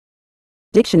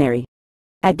Dictionary.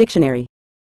 At dictionary.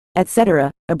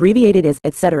 Etc., abbreviated as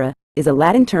etc., is a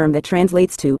Latin term that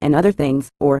translates to and other things,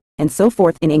 or, and so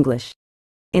forth in English.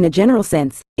 In a general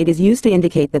sense, it is used to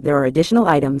indicate that there are additional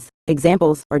items,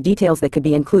 examples, or details that could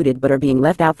be included but are being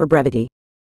left out for brevity.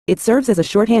 It serves as a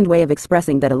shorthand way of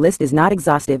expressing that a list is not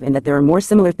exhaustive and that there are more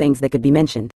similar things that could be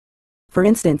mentioned. For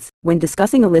instance, when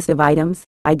discussing a list of items,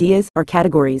 ideas, or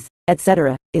categories,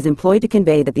 etc., is employed to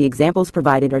convey that the examples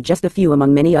provided are just a few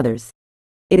among many others.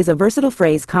 It is a versatile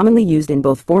phrase commonly used in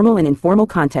both formal and informal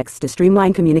contexts to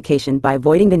streamline communication by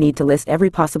avoiding the need to list every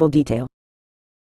possible detail.